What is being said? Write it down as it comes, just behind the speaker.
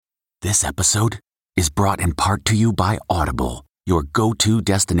This episode is brought in part to you by Audible, your go-to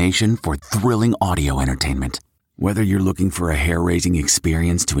destination for thrilling audio entertainment. Whether you're looking for a hair-raising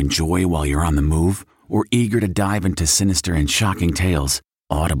experience to enjoy while you're on the move or eager to dive into sinister and shocking tales,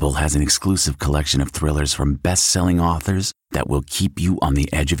 Audible has an exclusive collection of thrillers from best-selling authors that will keep you on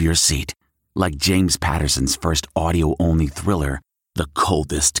the edge of your seat. Like James Patterson's first audio-only thriller, The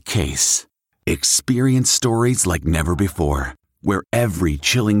Coldest Case. Experience stories like never before, where every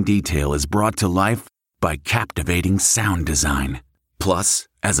chilling detail is brought to life by captivating sound design. Plus,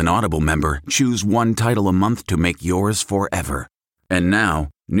 as an Audible member, choose one title a month to make yours forever. And now,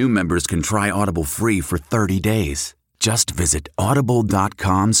 new members can try Audible free for 30 days. Just visit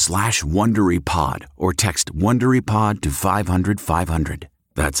audible.com/WonderyPod or text WonderyPod to 500-500.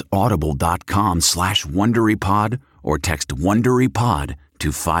 That's audible.com/WonderyPod or text WonderyPod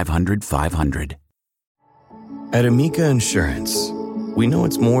to 500-500. At Amica Insurance, we know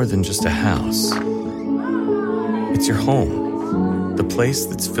it's more than just a house. It's your home, the place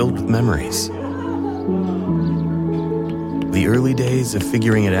that's filled with memories. The early days of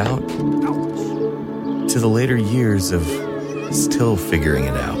figuring it out, to the later years of still figuring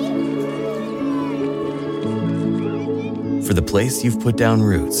it out. For the place you've put down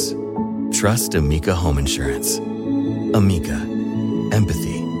roots, trust Amica Home Insurance. Amica,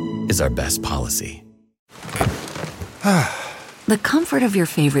 empathy is our best policy. The comfort of your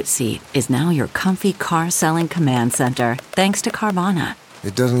favorite seat is now your comfy car-selling command center, thanks to Carvana.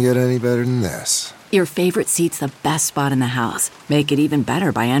 It doesn't get any better than this. Your favorite seat's the best spot in the house. Make it even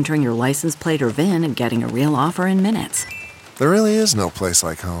better by entering your license plate or VIN and getting a real offer in minutes. There really is no place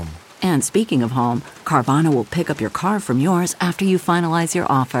like home. And speaking of home, Carvana will pick up your car from yours after you finalize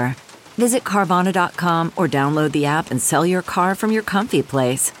your offer. Visit Carvana.com or download the app and sell your car from your comfy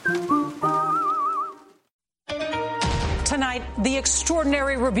place. Tonight, the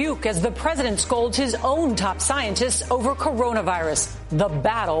extraordinary rebuke as the president scolds his own top scientists over coronavirus, the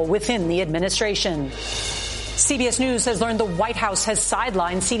battle within the administration. CBS News has learned the White House has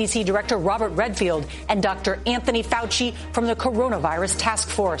sidelined CDC Director Robert Redfield and Dr. Anthony Fauci from the coronavirus task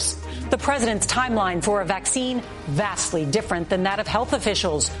force. The president's timeline for a vaccine vastly different than that of health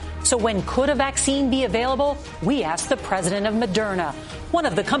officials. So when could a vaccine be available? We asked the president of Moderna, one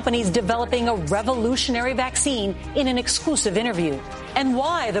of the companies developing a revolutionary vaccine, in an exclusive interview. And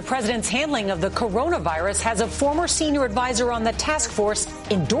why the president's handling of the coronavirus has a former senior advisor on the task force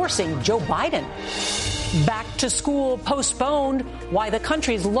endorsing Joe Biden. Back to school postponed, why the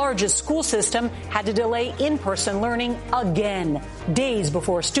country's largest school system had to delay in-person learning again, days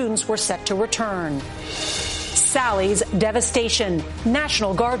before students were set to return. Sally's devastation,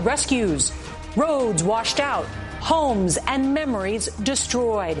 National Guard rescues, roads washed out, homes and memories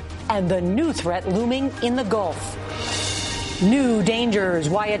destroyed, and the new threat looming in the Gulf. New dangers,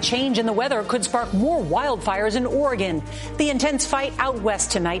 why a change in the weather could spark more wildfires in Oregon. The intense fight out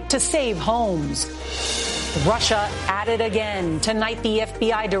west tonight to save homes. Russia at it again. Tonight, the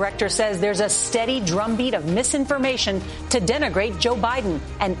FBI director says there's a steady drumbeat of misinformation to denigrate Joe Biden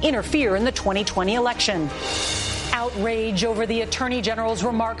and interfere in the 2020 election. Outrage over the Attorney General's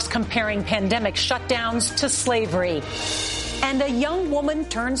remarks comparing pandemic shutdowns to slavery. And a young woman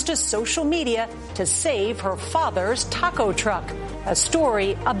turns to social media to save her father's taco truck. A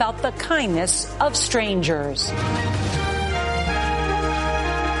story about the kindness of strangers.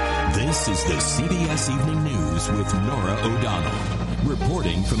 This is the CBS Evening News with Norah O'Donnell,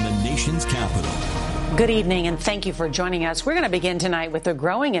 reporting from the nation's capital. Good evening, and thank you for joining us. We're going to begin tonight with the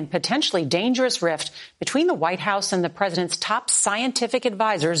growing and potentially dangerous rift between the White House and the president's top scientific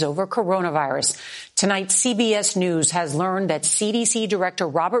advisors over coronavirus. Tonight, CBS News has learned that CDC Director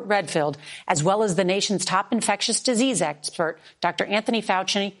Robert Redfield, as well as the nation's top infectious disease expert, Dr. Anthony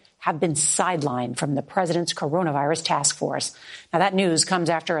Fauci, have been sidelined from the president's coronavirus task force. Now, that news comes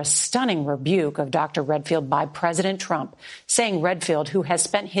after a stunning rebuke of Dr. Redfield by President Trump, saying Redfield, who has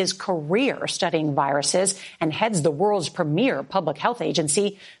spent his career studying viruses and heads the world's premier public health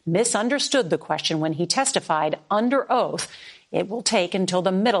agency, misunderstood the question when he testified under oath it will take until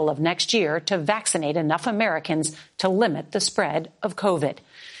the middle of next year to vaccinate enough Americans to limit the spread of COVID.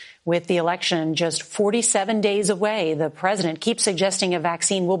 With the election just 47 days away, the president keeps suggesting a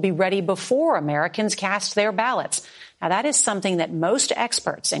vaccine will be ready before Americans cast their ballots. Now, that is something that most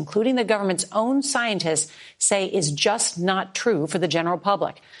experts, including the government's own scientists, say is just not true for the general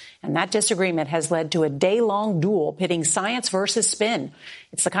public. And that disagreement has led to a day-long duel pitting science versus spin.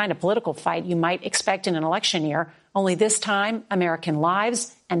 It's the kind of political fight you might expect in an election year, only this time American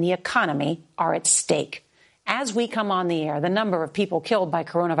lives and the economy are at stake. As we come on the air, the number of people killed by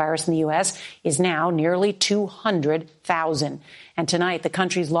coronavirus in the U.S. is now nearly 200,000. And tonight, the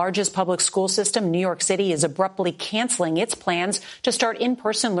country's largest public school system, New York City, is abruptly canceling its plans to start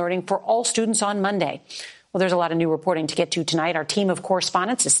in-person learning for all students on Monday. Well, there's a lot of new reporting to get to tonight. Our team of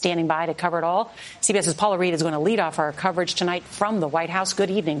correspondents is standing by to cover it all. CBS's Paula Reed is going to lead off our coverage tonight from the White House.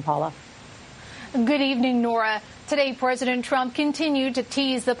 Good evening, Paula. Good evening, Nora. Today, President Trump continued to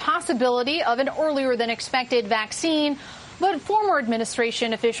tease the possibility of an earlier than expected vaccine. But former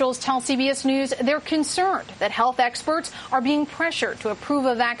administration officials tell CBS News they're concerned that health experts are being pressured to approve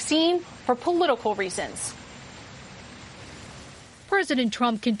a vaccine for political reasons. President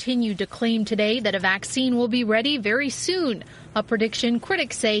Trump continued to claim today that a vaccine will be ready very soon, a prediction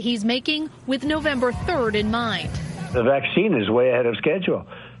critics say he's making with November 3rd in mind. The vaccine is way ahead of schedule,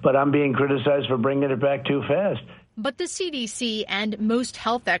 but I'm being criticized for bringing it back too fast. But the CDC and most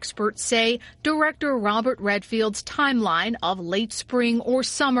health experts say Director Robert Redfield's timeline of late spring or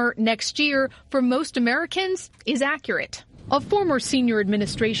summer next year for most Americans is accurate. A former senior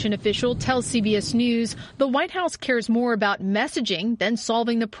administration official tells CBS News the White House cares more about messaging than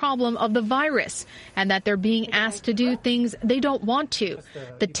solving the problem of the virus, and that they're being asked to do things they don't want to.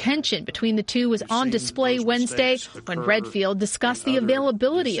 The tension between the two was on display Wednesday when Redfield discussed the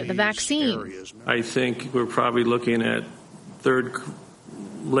availability of the vaccine. I think we're probably looking at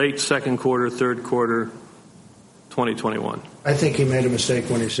late second quarter, third quarter, 2021. I think he made a mistake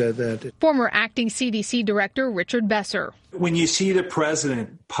when he said that. Former acting CDC Director Richard Besser. When you see the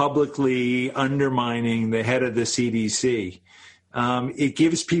president publicly undermining the head of the CDC, it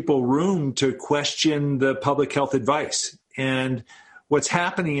gives people room to question the public health advice. And what's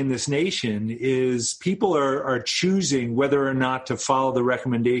happening in this nation is people are choosing whether or not to follow the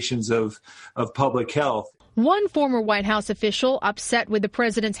recommendations of public health. One former White House official upset with the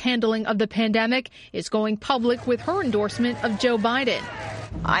president's handling of the pandemic is going public with her endorsement of Joe Biden.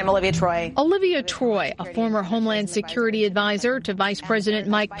 I'm Olivia Troy. Olivia Troy, a former Homeland Security advisor to Vice President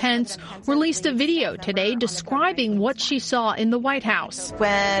Mike Pence, released a video today describing what she saw in the White House.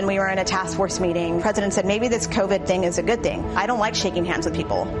 When we were in a task force meeting, the president said maybe this COVID thing is a good thing. I don't like shaking hands with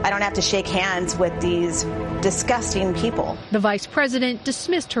people. I don't have to shake hands with these disgusting people. The vice president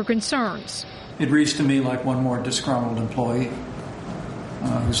dismissed her concerns. It reads to me like one more disgruntled employee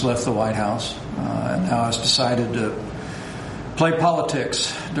who's left the White House and now has decided to play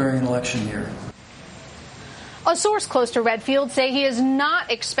politics during an election year. A source close to Redfield say he is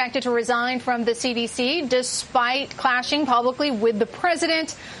not expected to resign from the CDC despite clashing publicly with the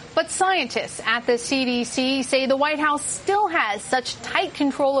president. But scientists at the CDC say the White House still has such tight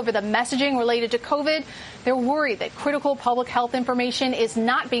control over the messaging related to COVID. They're worried that critical public health information is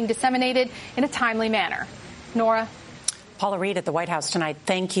not being disseminated in a timely manner. Nora. Paula Reed at the White House tonight.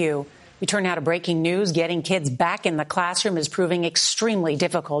 Thank you. We turn now to breaking news. Getting kids back in the classroom is proving extremely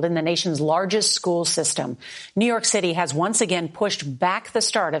difficult in the nation's largest school system. New York City has once again pushed back the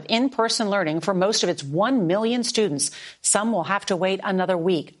start of in-person learning for most of its 1 million students. Some will have to wait another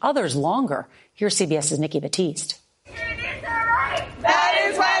week, others longer. Here's CBS's Nikki Battiste. That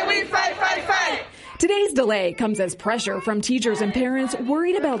is why we fight, fight, fight. Today's delay comes as pressure from teachers and parents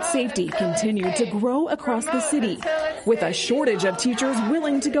worried about safety continued to grow across the city, with a shortage of teachers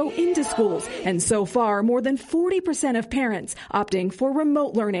willing to go into schools, and so far more than 40% of parents opting for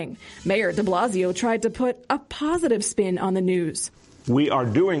remote learning. Mayor de Blasio tried to put a positive spin on the news. We are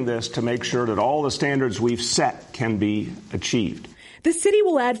doing this to make sure that all the standards we've set can be achieved. The city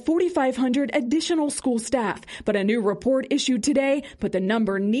will add 4,500 additional school staff, but a new report issued today put the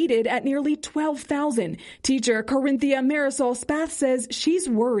number needed at nearly 12,000. Teacher Corinthia Marisol Spath says she's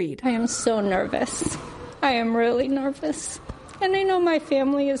worried. I am so nervous. I am really nervous. And I know my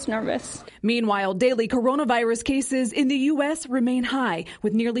family is nervous. Meanwhile, daily coronavirus cases in the U.S. remain high,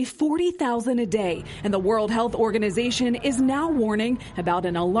 with nearly 40,000 a day. And the World Health Organization is now warning about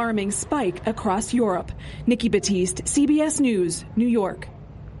an alarming spike across Europe. Nikki Battiste, CBS News, New York.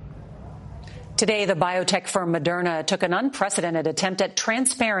 Today, the biotech firm Moderna took an unprecedented attempt at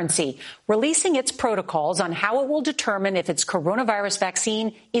transparency, releasing its protocols on how it will determine if its coronavirus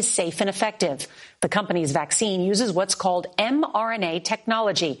vaccine is safe and effective. The company's vaccine uses what's called mRNA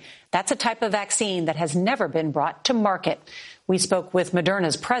technology. That's a type of vaccine that has never been brought to market. We spoke with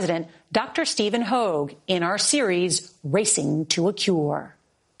Moderna's president, Dr. Stephen Hoge, in our series, Racing to a Cure.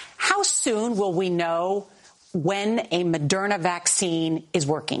 How soon will we know when a Moderna vaccine is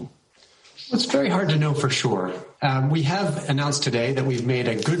working? It's very hard to know for sure. We have announced today that we've made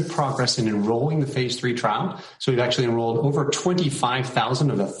a good progress in enrolling the phase 3 trial. So we've actually enrolled over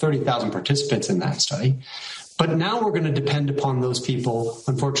 25,000 of the 30,000 participants in that study. But now we're going to depend upon those people,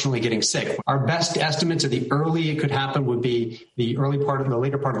 unfortunately, getting sick. Our best estimates of the early it could happen would be the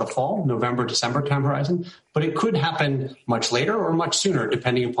later part of the fall, November, December time horizon. But it could happen much later or much sooner,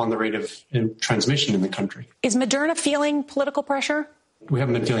 depending upon the rate of transmission in the country. Is Moderna feeling political pressure? We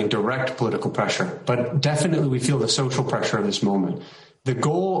haven't been feeling direct political pressure, but definitely we feel the social pressure of this moment. The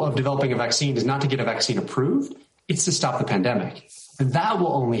goal of developing a vaccine is not to get a vaccine approved, it's to stop the pandemic. And that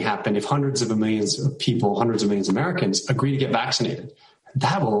will only happen if hundreds of millions of people, hundreds of millions of Americans agree to get vaccinated.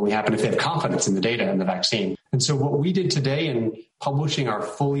 That will only happen if they have confidence in the data and the vaccine. And so what we did today in publishing our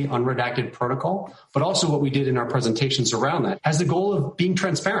fully unredacted protocol, but also what we did in our presentations around that, has the goal of being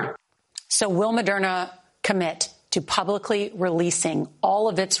transparent. So will Moderna commit to publicly releasing all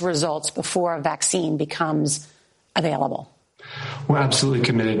of its results before a vaccine becomes available? We're absolutely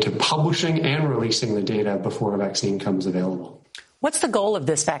committed to publishing and releasing the data before a vaccine comes available. What's the goal of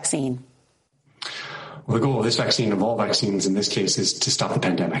this vaccine? Well, the goal of this vaccine, of all vaccines in this case, is to stop the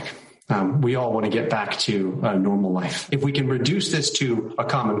pandemic. We all want to get back to normal life. If we can reduce this to a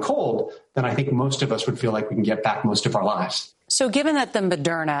common cold, then I think most of us would feel like we can get back most of our lives. So given that the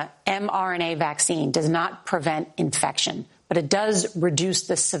Moderna mRNA vaccine does not prevent infection, but it does reduce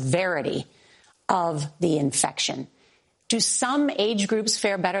the severity of the infection, do some age groups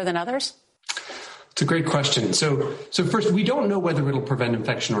fare better than others? It's a great question. So first, we don't know whether it'll prevent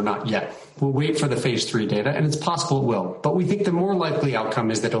infection or not yet. We'll wait for the phase 3 data, and it's possible it will. But we think the more likely outcome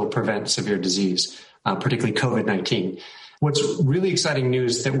is that it'll prevent severe disease, particularly COVID-19. What's really exciting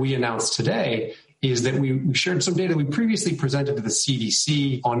news that we announced today is that we shared some data we previously presented to the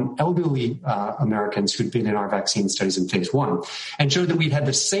CDC on elderly Americans who'd been in our vaccine studies in phase 1 and showed that we'd had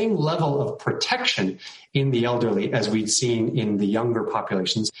the same level of protection in the elderly as we'd seen in the younger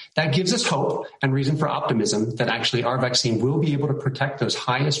populations. That gives us hope and reason for optimism that actually our vaccine will be able to protect those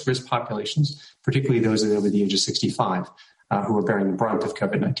highest risk populations, particularly those over the age of 65 who are bearing the brunt of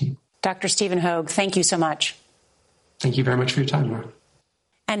COVID-19. Dr. Stephen Hoge, thank you so much. Thank you very much for your time, Laura.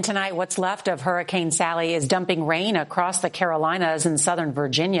 And tonight, what's left of Hurricane Sally is dumping rain across the Carolinas and southern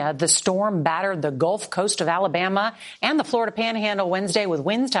Virginia. The storm battered the Gulf Coast of Alabama and the Florida Panhandle Wednesday with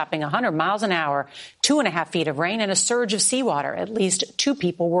winds topping 100 miles an hour, 2.5 feet of rain and a surge of seawater. At least 2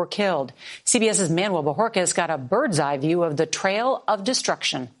 people were killed. CBS's Manuel Bojorquez got a bird's eye view of the trail of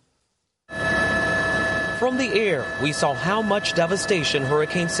destruction. From the air, we saw how much devastation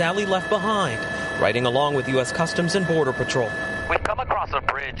Hurricane Sally left behind, riding along with U.S. Customs and Border Patrol. We've come across a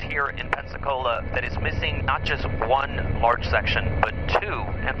bridge here in Pensacola that is missing not just one large section, but 2.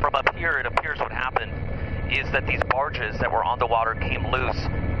 And from up here, it appears what happened is that these barges that were on the water came loose,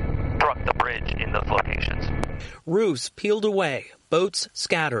 struck the bridge in those locations. Roofs peeled away, boats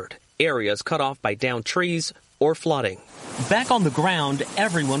scattered, areas cut off by downed trees or flooding. Back on the ground,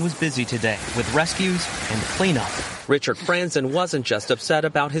 everyone was busy today with rescues and cleanup. Richard Franzen wasn't just upset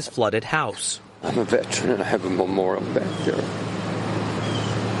about his flooded house. I'm a veteran and I have a memorial back there.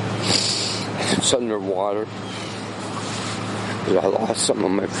 It's underwater. I lost some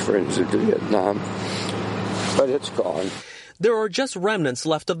of my friends to Vietnam, but it's gone. There are just remnants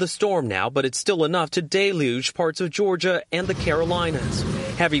left of the storm now, but it's still enough to deluge parts of Georgia and the Carolinas.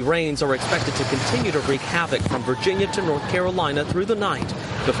 Heavy rains are expected to continue to wreak havoc from Virginia to North Carolina through the night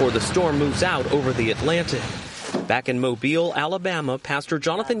before the storm moves out over the Atlantic. Back in Mobile, Alabama, Pastor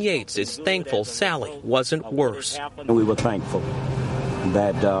Jonathan Yates is thankful Sally wasn't worse. We were thankful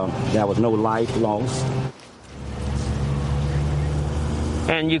that there was no life lost.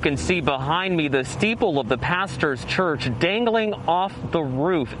 And you can see behind me the steeple of the pastor's church dangling off the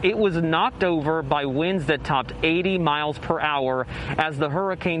roof. It was knocked over by winds that topped 80 miles per hour as the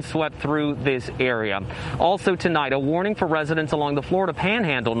hurricane swept through this area. Also tonight, a warning for residents along the Florida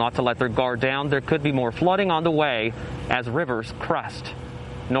Panhandle not to let their guard down. There could be more flooding on the way as rivers crest.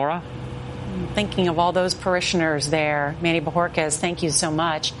 Nora? Thinking of all those parishioners there. Manny Bojorquez, thank you so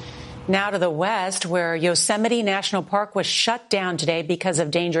much. Now to the west, where Yosemite National Park was shut down today because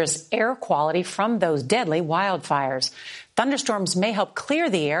of dangerous air quality from those deadly wildfires. Thunderstorms may help clear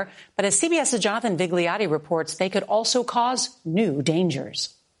the air, but as CBS's Jonathan Vigliotti reports, they could also cause new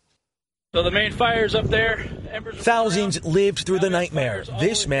dangers. So the main fire's up there. Thousands lived through the nightmare.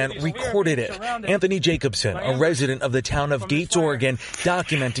 This man recorded it. Anthony Jacobson, a resident of the town of Gates, Oregon,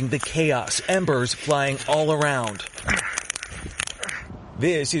 documenting the chaos, embers flying all around.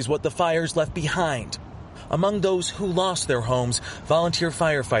 This is what the fires left behind. Among those who lost their homes, volunteer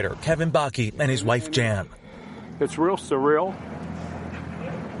firefighter Kevin Bakke and his wife Jan. It's real surreal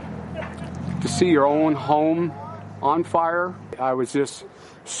to see your own home on fire. I was just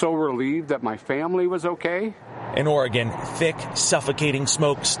so relieved that my family was okay. In Oregon, thick, suffocating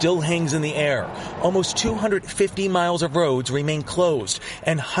smoke still hangs in the air. Almost 250 miles of roads remain closed,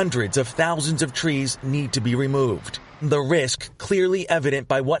 and hundreds of thousands of trees need to be removed. The risk clearly evident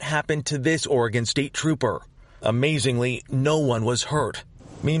by what happened to this Oregon state trooper. Amazingly, no one was hurt.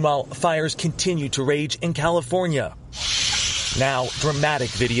 Meanwhile, fires continue to rage in California. Now, dramatic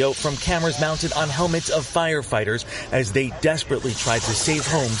video from cameras mounted on helmets of firefighters as they desperately tried to save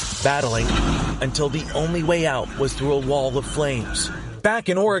homes battling until the only way out was through a wall of flames. Back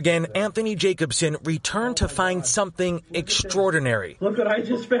in Oregon, Anthony Jacobson returned to find something extraordinary. Look what I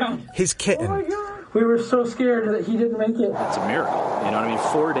just found. His kitten. Oh my God. We were so scared that he didn't make it. It's a miracle. You know what I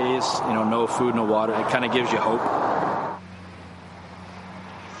mean? 4 days, no food, no water. It kind of gives you hope.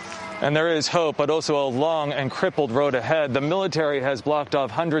 And there is hope, but also a long and crippled road ahead. The military has blocked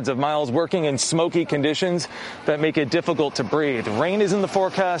off hundreds of miles, working in smoky conditions that make it difficult to breathe. Rain is in the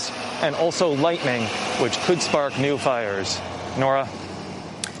forecast, and also lightning, which could spark new fires. Nora?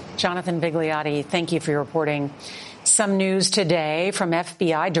 Jonathan Vigliotti, thank you for your reporting. Some news today from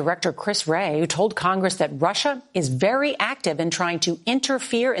FBI Director Chris Wray, who told Congress that Russia is very active in trying to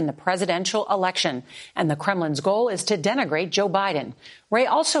interfere in the presidential election, and the Kremlin's goal is to denigrate Joe Biden. Wray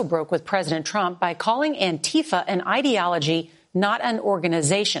also broke with President Trump by calling Antifa an ideology, not an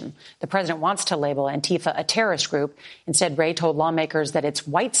organization. The president wants to label Antifa a terrorist group. Instead, Wray told lawmakers that it's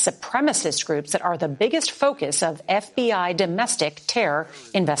white supremacist groups that are the biggest focus of FBI domestic terror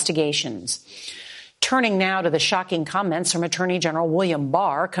investigations. Turning now to the shocking comments from Attorney General William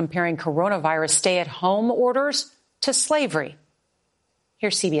Barr comparing coronavirus stay-at-home orders to slavery.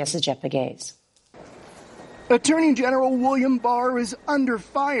 Here's CBS's Jeff Pegues. Attorney General William Barr is under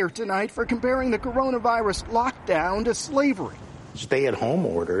fire tonight for comparing the coronavirus lockdown to slavery. Stay-at-home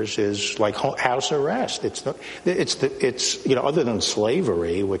orders is like house arrest. It's other than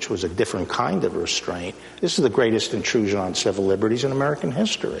slavery, which was a different kind of restraint, this is the greatest intrusion on civil liberties in American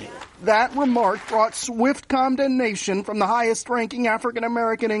history. That remark brought swift condemnation from the highest-ranking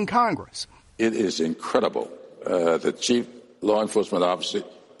African-American in Congress. It is incredible that chief law enforcement officer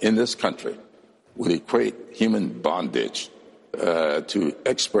in this country would equate human bondage to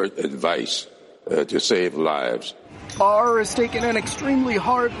expert advice to save lives. Barr has taken an extremely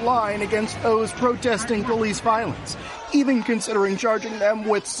hard line against those protesting police violence, even considering charging them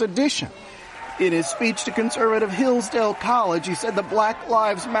with sedition. In his speech to conservative Hillsdale College, he said the Black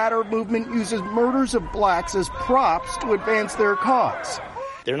Lives Matter movement uses murders of blacks as props to advance their cause.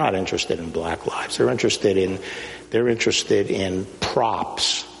 They're not interested in black lives. They're interested in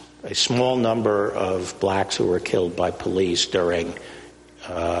props. A small number of blacks who were killed by police during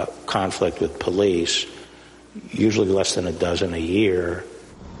conflict with police, usually less than a dozen a year.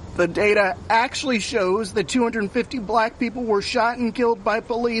 The data actually shows that 250 black people were shot and killed by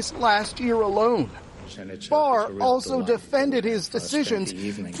police last year alone. Barr also defended his decisions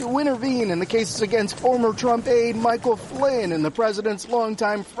to intervene in the cases against former Trump aide Michael Flynn and the president's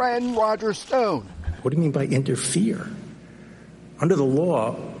longtime friend Roger Stone. What do you mean by interfere? Under the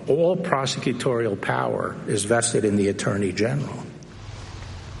law, all prosecutorial power is vested in the Attorney General.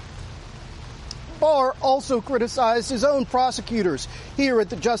 Barr also criticized his own prosecutors here at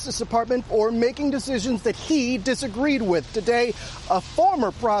the Justice Department for making decisions that he disagreed with. Today, a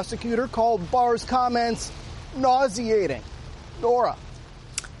former prosecutor called Barr's comments nauseating. Nora.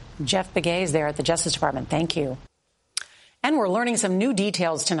 Jeff Pegues there at the Justice Department. Thank you. And we're learning some new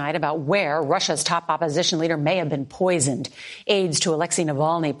details tonight about where Russia's top opposition leader may have been poisoned. Aides to Alexei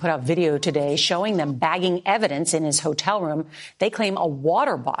Navalny put out video today showing them bagging evidence in his hotel room. They claim a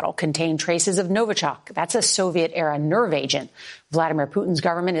water bottle contained traces of Novichok. That's a Soviet-era nerve agent. Vladimir Putin's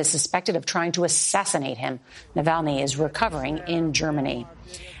government is suspected of trying to assassinate him. Navalny is recovering in Germany.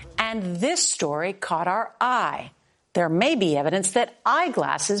 And this story caught our eye. There may be evidence that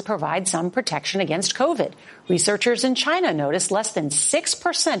eyeglasses provide some protection against COVID. Researchers in China noticed less than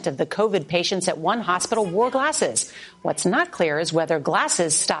 6% of the COVID patients at one hospital wore glasses. What's not clear is whether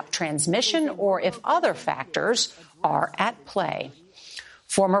glasses stop transmission or if other factors are at play.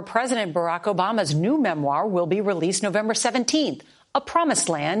 Former President Barack Obama's new memoir will be released November 17th. A Promised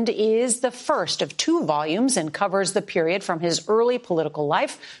Land is the first of 2 volumes and covers the period from his early political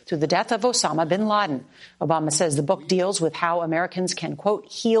life to the death of Osama bin Laden. Obama says the book deals with how Americans can, quote,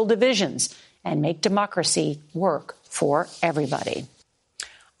 heal divisions and make democracy work for everybody.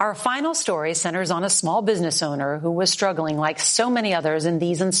 Our final story centers on a small business owner who was struggling like so many others in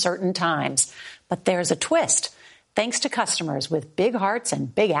these uncertain times. But there's a twist, thanks to customers with big hearts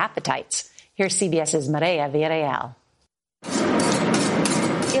and big appetites. Here's CBS's Maria Villarreal.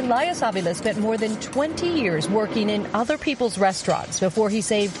 Elias Avila spent more than 20 years working in other people's restaurants before he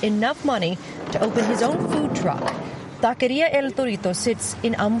saved enough money to open his own food truck. Taqueria El Torito sits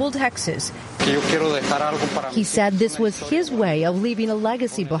in Humble, Texas. He said this was his way of leaving a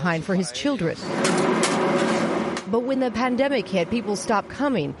legacy behind for his children. But when the pandemic hit, people stopped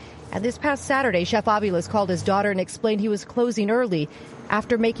coming. And this past Saturday, Chef Aviles called his daughter and explained he was closing early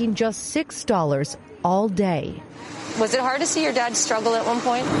after making just $6 all day. Was it hard to see your dad struggle at one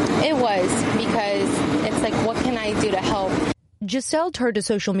point? It was, because it's like, what can I do to help? Giselle turned to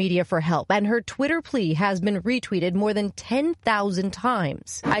social media for help, and her Twitter plea has been retweeted more than 10,000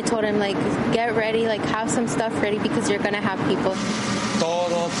 times. I told him, like, get ready, like, have some stuff ready because you're going to have people.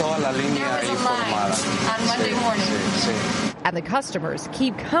 Toda la línea informada. On Monday morning. And the customers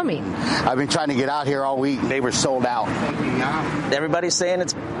keep coming. I've been trying to get out here all week. They were sold out. Everybody's saying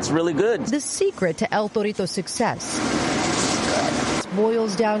it's really good. The secret to El Torito's success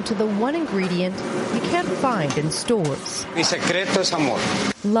boils down to the one ingredient you can't find in stores. Mi secreto es amor.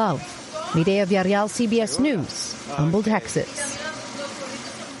 Love. Mireya Villarreal, CBS News, Humble, Texas.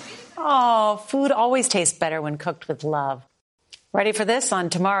 Oh, food always tastes better when cooked with love. Ready for this? On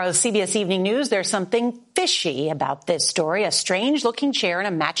tomorrow's CBS Evening News, there's something fishy about this story. A strange-looking chair and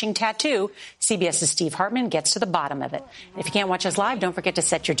a matching tattoo. CBS's Steve Hartman gets to the bottom of it. And if you can't watch us live, don't forget to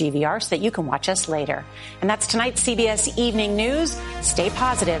set your DVR so that you can watch us later. And that's tonight's CBS Evening News. Stay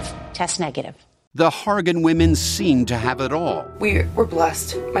positive. Test negative. The Hargan women seemed to have it all. We were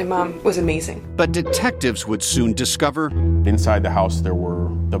blessed. My mom was amazing. But detectives would soon discover... Inside the house, there were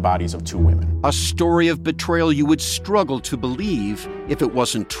the bodies of two women. A story of betrayal you would struggle to believe if it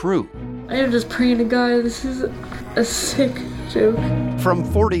wasn't true. I am just praying to God, this is a sick joke. From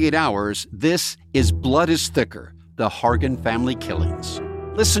 48 Hours, this is Blood is Thicker, the Hargan Family Killings.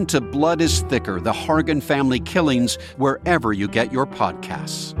 Listen to Blood is Thicker, the Hargan Family Killings, wherever you get your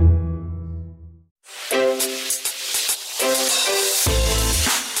podcasts.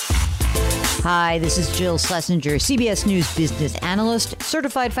 Hi, this is Jill Schlesinger, CBS News business analyst,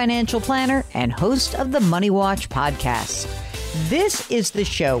 certified financial planner, and host of the Money Watch podcast. This is the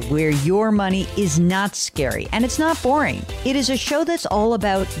show where your money is not scary and it's not boring. It is a show that's all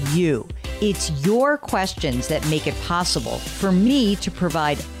about you. It's your questions that make it possible for me to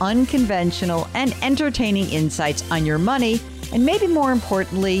provide unconventional and entertaining insights on your money and maybe more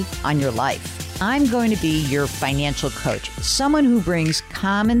importantly, on your life. I'm going to be your financial coach, someone who brings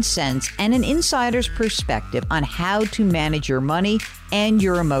common sense and an insider's perspective on how to manage your money and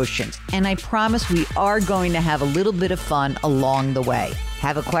your emotions. And I promise we are going to have a little bit of fun along the way.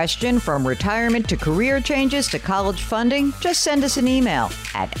 Have a question from retirement to career changes to college funding? Just send us an email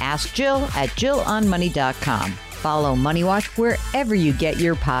at askjill@jillonmoney.com. Follow Money Watch wherever you get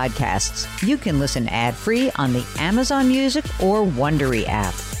your podcasts. You can listen ad-free on the Amazon Music or Wondery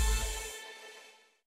app.